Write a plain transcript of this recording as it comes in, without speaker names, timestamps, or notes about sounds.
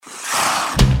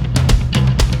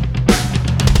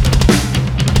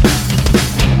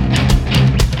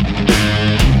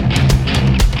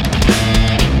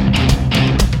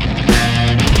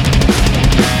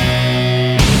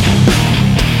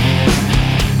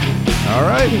All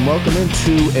right, and welcome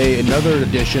into another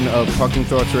edition of Pucking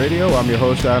Thoughts Radio. I'm your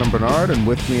host, Adam Bernard, and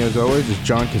with me, as always, is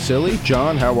John Casilli.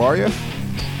 John, how are you?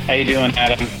 How you doing,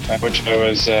 Adam? I wish I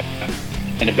was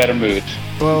in a better mood.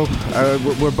 Well,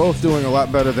 we're both doing a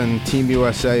lot better than Team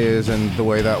USA is, and the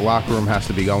way that locker room has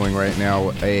to be going right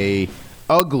now. A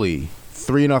ugly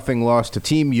 3-0 loss to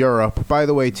Team Europe. By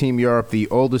the way, Team Europe, the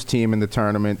oldest team in the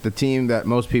tournament, the team that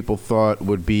most people thought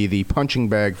would be the punching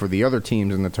bag for the other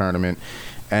teams in the tournament.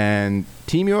 And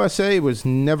Team USA was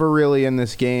never really in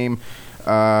this game.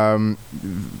 Bad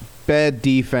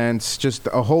defense, just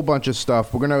a whole bunch of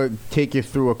stuff. We're going to take you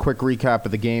through a quick recap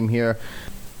of the game here.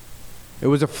 It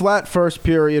was a flat first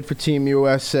period for Team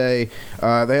USA.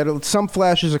 They had some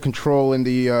flashes of control in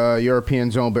the European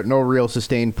zone, but no real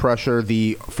sustained pressure.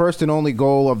 The first and only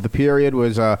goal of the period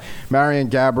was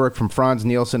Marian Gaborik from Franz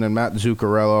Nielsen and Matt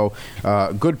Zuccarello.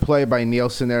 Good play by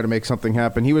Nielsen there to make something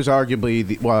happen. He was arguably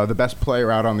the best player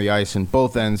out on the ice in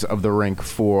both ends of the rink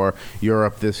for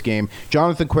Europe this game.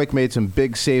 Jonathan Quick made some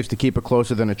big saves to keep it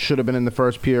closer than it should have been in the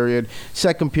first period.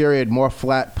 Second period, more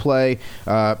flat play.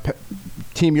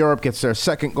 Team Europe gets their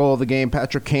second goal of the game.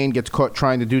 Patrick Kane gets caught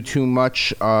trying to do too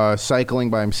much, cycling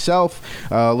by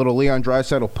himself. Little Leon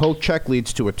Draisaitl poke check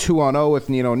leads to a 2-on-0 with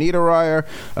Nino Niederreiter.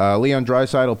 Leon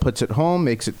Draisaitl puts it home,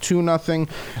 makes it 2-0.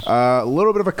 A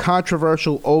little bit of a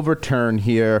controversial overturn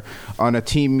here on a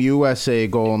Team USA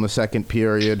goal in the second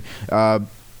period.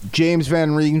 James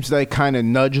Van Riemsdyk kind of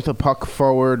nudged the puck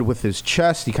forward with his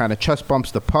chest. He kind of chest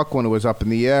bumps the puck when it was up in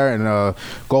the air in a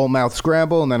goal mouth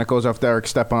scramble, and then it goes off Derek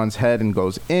Stepan's head and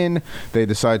goes in. They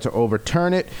decide to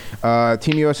overturn it.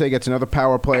 Team USA gets another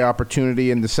power play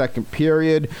opportunity in the second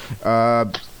period.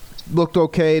 Looked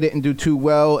okay, didn't do too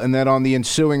well, and then on the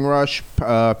ensuing rush,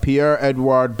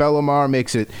 Pierre-Edouard Bellemare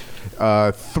makes it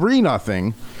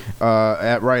 3-0.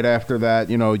 Right after that,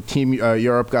 Team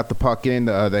Europe got the puck in.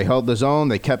 They held the zone,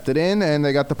 they kept it in, and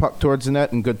they got the puck towards the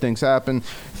net, and good things happened.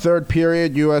 Third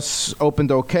period, U.S.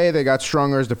 opened okay. They got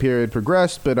stronger as the period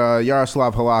progressed, but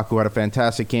Yaroslav Halak, who had a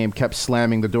fantastic game, kept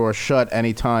slamming the door shut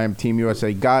anytime Team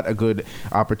USA got a good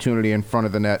opportunity in front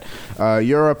of the net.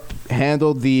 Europe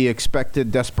handled the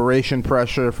expected desperation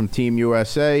pressure from Team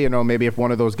USA. Maybe if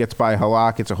one of those gets by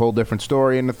Halak, it's a whole different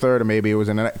story in the third, or maybe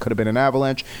it could have been an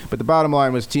avalanche. But the bottom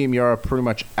line was Team Europe pretty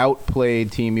much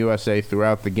outplayed Team USA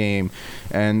throughout the game.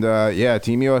 And,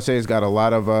 Team USA's got a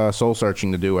lot of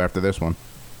soul-searching to do after this one.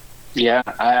 Yeah,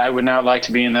 I would not like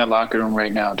to be in that locker room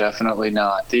right now. Definitely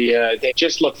not. They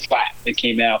just looked flat. They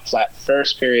came out flat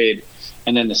first period,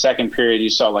 and then the second period you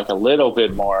saw like a little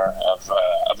bit more of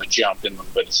a jump in them,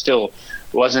 but it still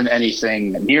wasn't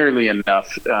anything nearly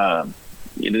enough.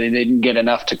 They didn't get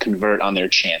enough to convert on their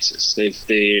chances.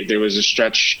 There was a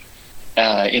stretch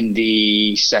in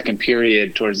the second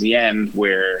period towards the end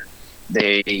where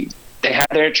they had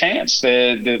their chance.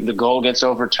 The goal gets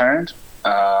overturned.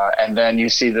 And then you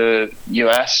see the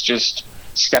U.S. just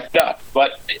stepped up.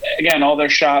 But, again, all their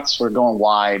shots were going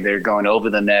wide. They're going over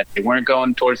the net. They weren't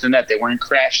going towards the net. They weren't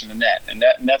crashing the net. And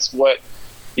that's what,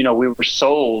 we were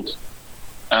sold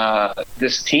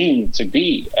this team to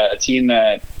be, a team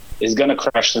that is going to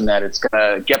crush the net. It's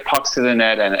going to get pucks to the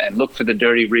net and look for the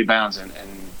dirty rebounds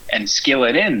and skill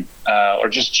it in or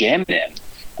just jam it in.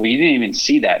 We didn't even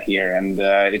see that here. And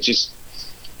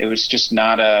it was just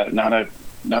not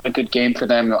a good game for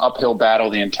them. An uphill battle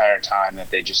the entire time that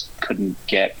they just couldn't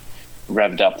get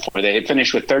revved up for. They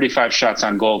finished with 35 shots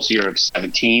on goal to Europe's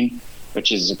 17,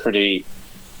 which is a pretty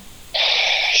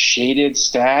shaded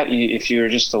stat. If you were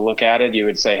just to look at it, you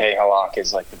would say, hey, Halak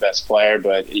is like the best player.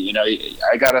 But,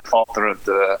 I got to fault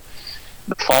the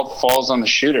fault falls on the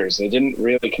shooters. They didn't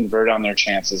really convert on their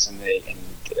chances. And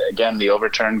again, the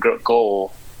overturned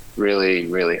goal really,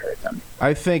 really hurt them.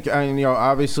 I think,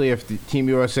 obviously if the Team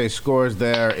USA scores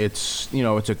there, it's a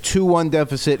 2-1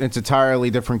 deficit and it's an entirely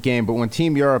different game. But when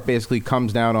Team Europe basically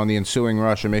comes down on the ensuing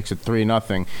rush and makes it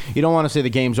 3-0, you don't want to say the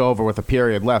game's over with a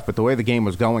period left. But the way the game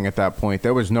was going at that point,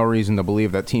 there was no reason to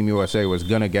believe that Team USA was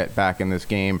going to get back in this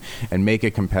game and make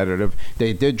it competitive.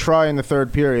 They did try in the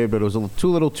third period, but it was too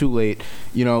little too late.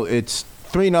 It's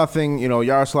 3-0.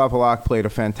 Yaroslav Halak played a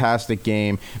fantastic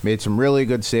game, made some really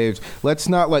good saves. Let's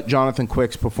not let Jonathan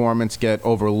Quick's performance get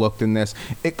overlooked in this.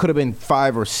 It could have been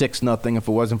 5 or 6-0 if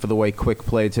it wasn't for the way Quick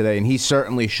played today, and he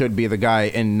certainly should be the guy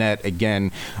in net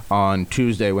again on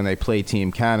Tuesday when they play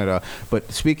Team Canada.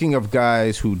 But speaking of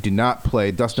guys who did not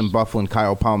play, Dustin Byfuglien,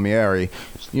 Kyle Palmieri,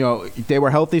 they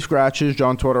were healthy scratches.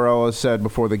 John Tortorella said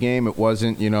before the game it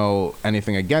wasn't,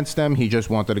 anything against them. He just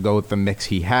wanted to go with the mix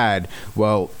he had.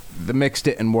 Well, the mix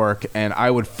didn't work, and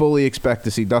I would fully expect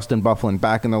to see Dustin Byfuglien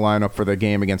back in the lineup for the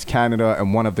game against Canada,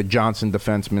 and one of the Johnson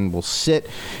defensemen will sit.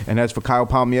 And as for Kyle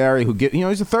Palmieri,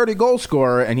 he's a 30-goal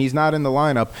scorer, and he's not in the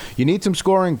lineup. You need some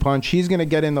scoring punch. He's going to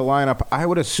get in the lineup. I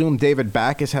would assume David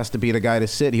Backes has to be the guy to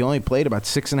sit. He only played about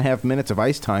 6.5 minutes of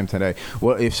ice time today.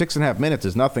 Well, if 6.5 minutes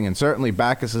is nothing, and certainly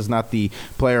Backes is not the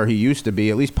player he used to be,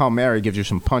 at least Palmieri gives you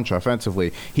some punch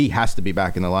offensively. He has to be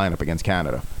back in the lineup against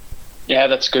Canada. Yeah,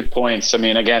 that's good points. I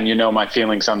mean, again, my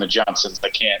feelings on the Johnsons. I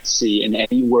can't see in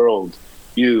any world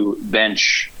you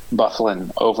bench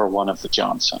Byfuglien over one of the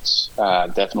Johnsons.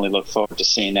 Definitely look forward to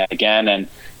seeing that again, and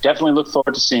definitely look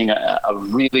forward to seeing a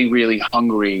really, really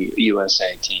hungry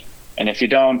USA team. And if you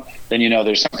don't, then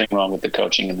there's something wrong with the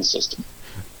coaching in the system.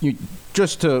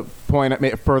 Just to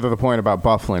further the point about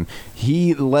Byfuglien,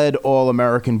 he led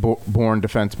All-American-born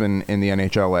defensemen in the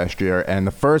NHL last year, and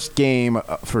the first game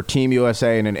for Team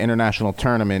USA in an international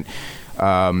tournament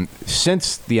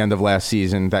since the end of last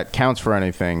season that counts for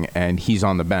anything, and he's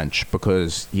on the bench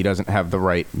because he doesn't have the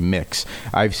right mix.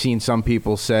 I've seen some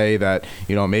people say that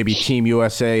maybe Team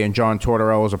USA and John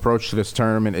Tortorella's approach to this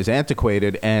tournament is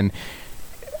antiquated, and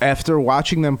after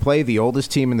watching them play the oldest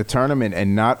team in the tournament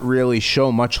and not really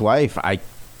show much life, I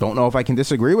don't know if I can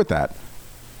disagree with that.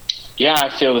 Yeah, I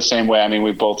feel the same way. I mean,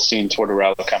 we've both seen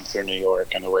Tortorella come through New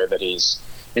York and the way that he's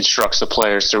instructs the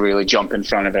players to really jump in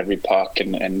front of every puck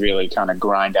and really kind of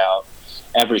grind out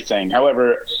everything.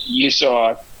 However, you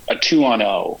saw a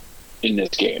 2-on-0 in this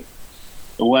game.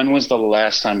 When was the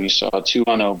last time you saw a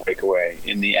 2-on-0 breakaway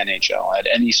in the NHL at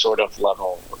any sort of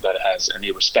level that has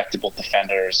any respectable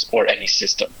defenders or any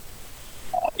system?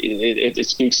 It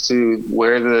speaks to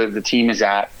where the team is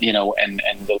at, and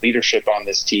the leadership on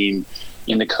this team,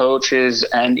 in the coaches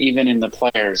and even in the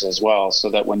players as well,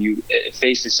 so that when you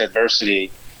face this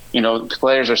adversity,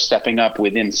 players are stepping up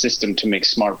within system to make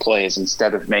smart plays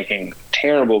instead of making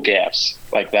terrible gaps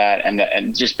like that,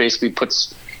 and just basically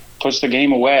puts the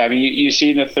game away. I mean, you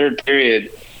see in the third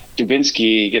period,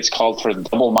 Dubinsky gets called for a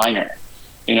double minor.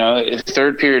 The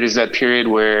third period is that period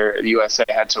where the USA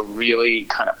had to really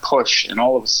kind of push, and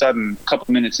all of a sudden, a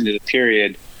couple minutes into the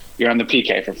period, you're on the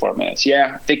PK for 4 minutes.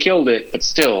 Yeah, they killed it, but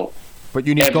still. But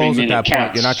you need goals at that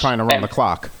point. You're not trying to run the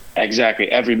clock.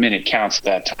 Exactly. Every minute counts at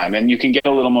that time. And you can get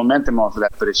a little momentum off of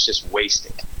that, but it's just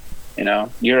wasted.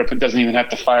 Europe doesn't even have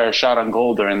to fire a shot on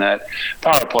goal during that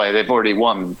power play. They've already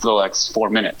won the next 4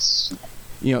 minutes.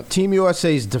 Team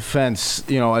USA's defense,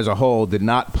 as a whole, did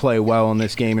not play well in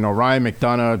this game. Ryan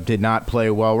McDonough did not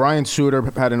play well. Ryan Suter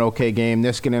had an okay game.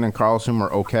 Niskanen and Carlson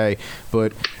were okay.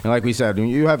 But like we said,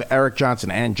 you have Erik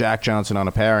Johnson and Jack Johnson on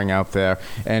a pairing out there,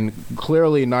 and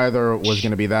clearly neither was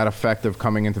going to be that effective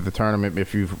coming into the tournament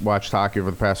if you've watched hockey over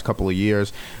the past couple of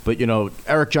years. But,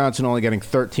 Erik Johnson only getting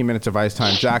 13 minutes of ice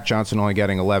time, Jack Johnson only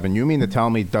getting 11. You mean to tell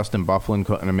me Dustin Byfuglien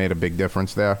couldn't have made a big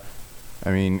difference there? I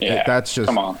mean, that's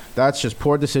just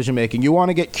poor decision making. You want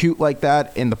to get cute like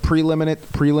that in the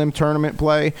prelim tournament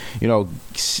play,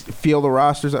 feel the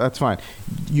rosters, that's fine.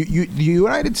 The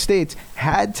United States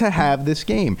had to have this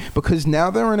game because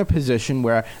now they're in a position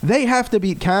where they have to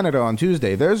beat Canada on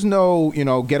Tuesday. There's no,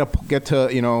 get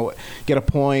a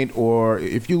point, or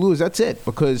if you lose, that's it,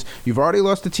 because you've already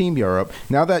lost to Team Europe.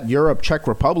 Now that Europe-Czech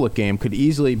Republic game could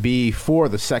easily be for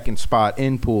the second spot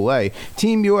in Pool A.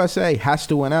 Team USA has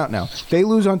to win out now. They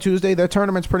lose on Tuesday, their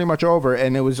tournament's pretty much over,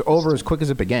 and it was over as quick as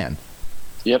it began.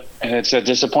 Yep, and it's a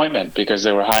disappointment because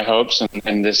there were high hopes,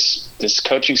 and this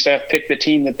coaching staff picked the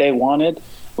team that they wanted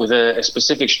with a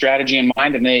specific strategy in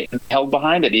mind, and they held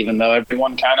behind it, even though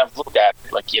everyone kind of looked at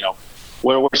it like,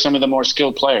 where were some of the more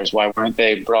skilled players? Why weren't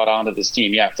they brought onto this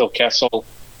team? Yeah, Phil Kessel was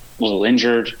a little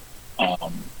injured.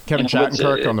 Kevin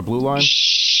Shattenkirk on the blue line?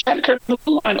 Shattenkirk on the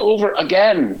blue line over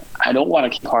again. I don't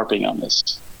want to keep harping on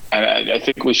this. I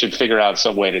think we should figure out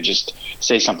some way to just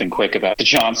say something quick about the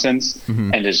Johnsons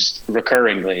and just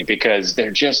recurringly, because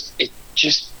it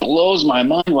just blows my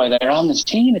mind why they're on this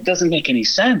team. It doesn't make any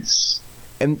sense.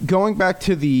 And going back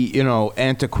to the,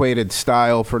 antiquated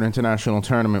style for an international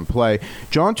tournament play,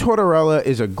 John Tortorella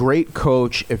is a great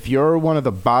coach. If you're one of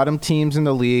the bottom teams in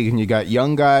the league and you got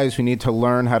young guys who need to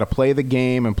learn how to play the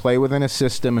game and play within a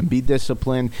system and be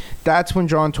disciplined, that's when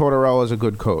John Tortorella is a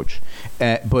good coach.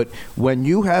 But when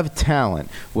you have talent,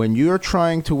 when you're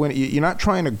trying to win, you're not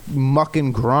trying to muck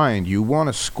and grind. You want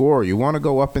to score. You want to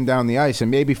go up and down the ice. And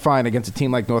maybe fine against a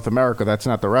team like North America, that's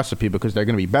not the recipe because they're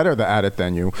going to be better at it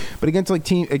than you. But against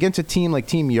a team like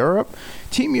Team Europe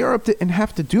didn't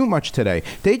have to do much today.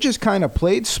 They just kind of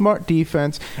played smart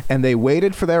defense, and they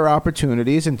waited for their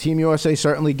opportunities, and Team USA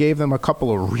certainly gave them a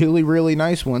couple of really, really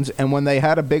nice ones, and when they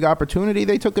had a big opportunity,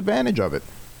 they took advantage of it.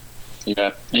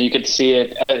 Yeah, and you could see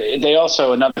it. They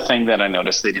also, another thing that I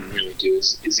noticed they didn't really do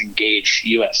is engage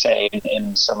USA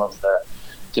in some of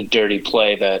the dirty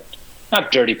play that,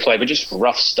 not dirty play, but just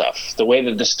rough stuff. The way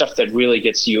that the stuff that really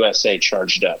gets USA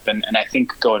charged up. And I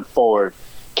think going forward,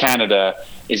 Canada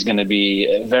is going to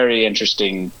be a very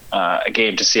interesting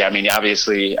game to see. I mean,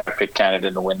 obviously, I picked Canada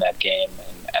to win that game,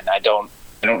 and I don't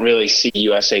really see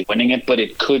USA winning it, but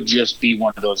it could just be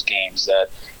one of those games that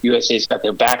USA's got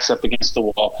their backs up against the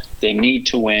wall. They need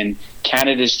to win.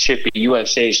 Canada's chippy,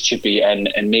 USA's chippy, and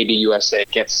maybe USA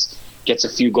gets a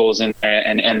few goals in there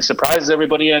and surprises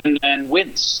everybody and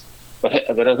wins. But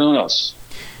who knows?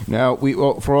 Now,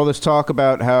 for all this talk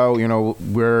about how,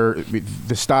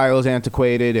 the style is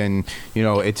antiquated and,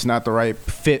 it's not the right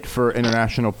fit for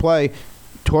international play,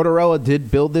 Tortorella did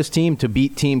build this team to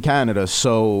beat Team Canada.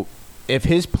 So if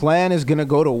his plan is going to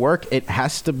go to work, it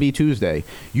has to be Tuesday.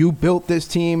 You built this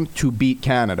team to beat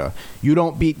Canada. You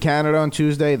don't beat Canada on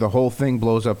Tuesday, the whole thing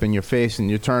blows up in your face and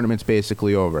your tournament's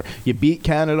basically over. You beat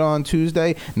Canada on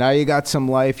Tuesday, now you got some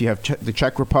life. You have the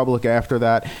Czech Republic after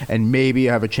that, and maybe you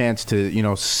have a chance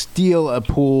to, steal a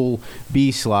Pool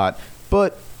B slot.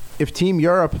 But if Team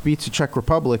Europe beats the Czech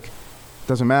Republic,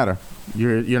 doesn't matter.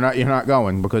 You're not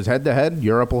going, because head-to-head,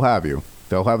 Europe will have you.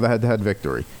 They'll have the head-to-head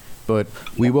victory. But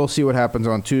we will see what happens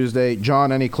on Tuesday.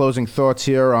 John, any closing thoughts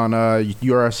here on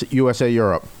USA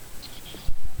Europe?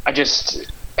 I just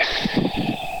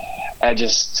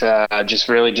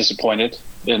really disappointed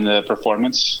in the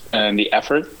performance and the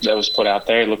effort that was put out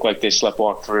there. It looked like they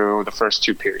sleptwalked through the first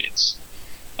two periods.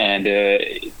 And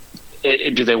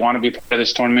do they want to be part of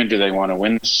this tournament? Do they want to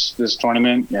win this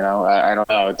tournament? I don't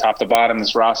know. Top to bottom,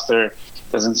 this roster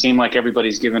doesn't seem like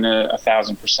everybody's given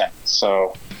 1,000%.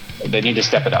 So they need to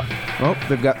step it up. Well,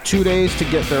 they've got 2 days to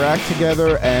get their act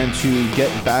together and to get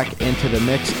back into the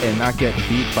mix and not get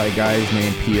beat by guys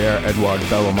named Pierre-Edouard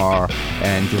Bellemare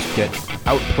and just get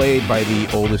outplayed by the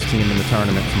oldest team in the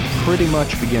tournament from pretty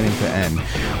much beginning to end.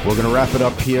 We're going to wrap it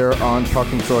up here on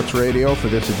Pucking Thoughts Radio for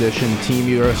this edition Team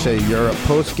USA Europe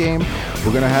postgame.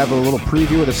 We're going to have a little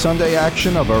preview of the Sunday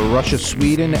action of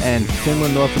Russia-Sweden and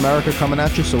Finland-North America coming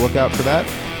at you, so look out for that.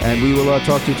 And we will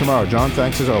talk to you tomorrow. John,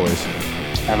 thanks as always.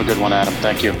 Have a good one, Adam.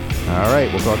 Thank you. All right.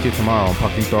 We'll talk to you tomorrow on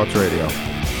Pucking Thoughts Radio.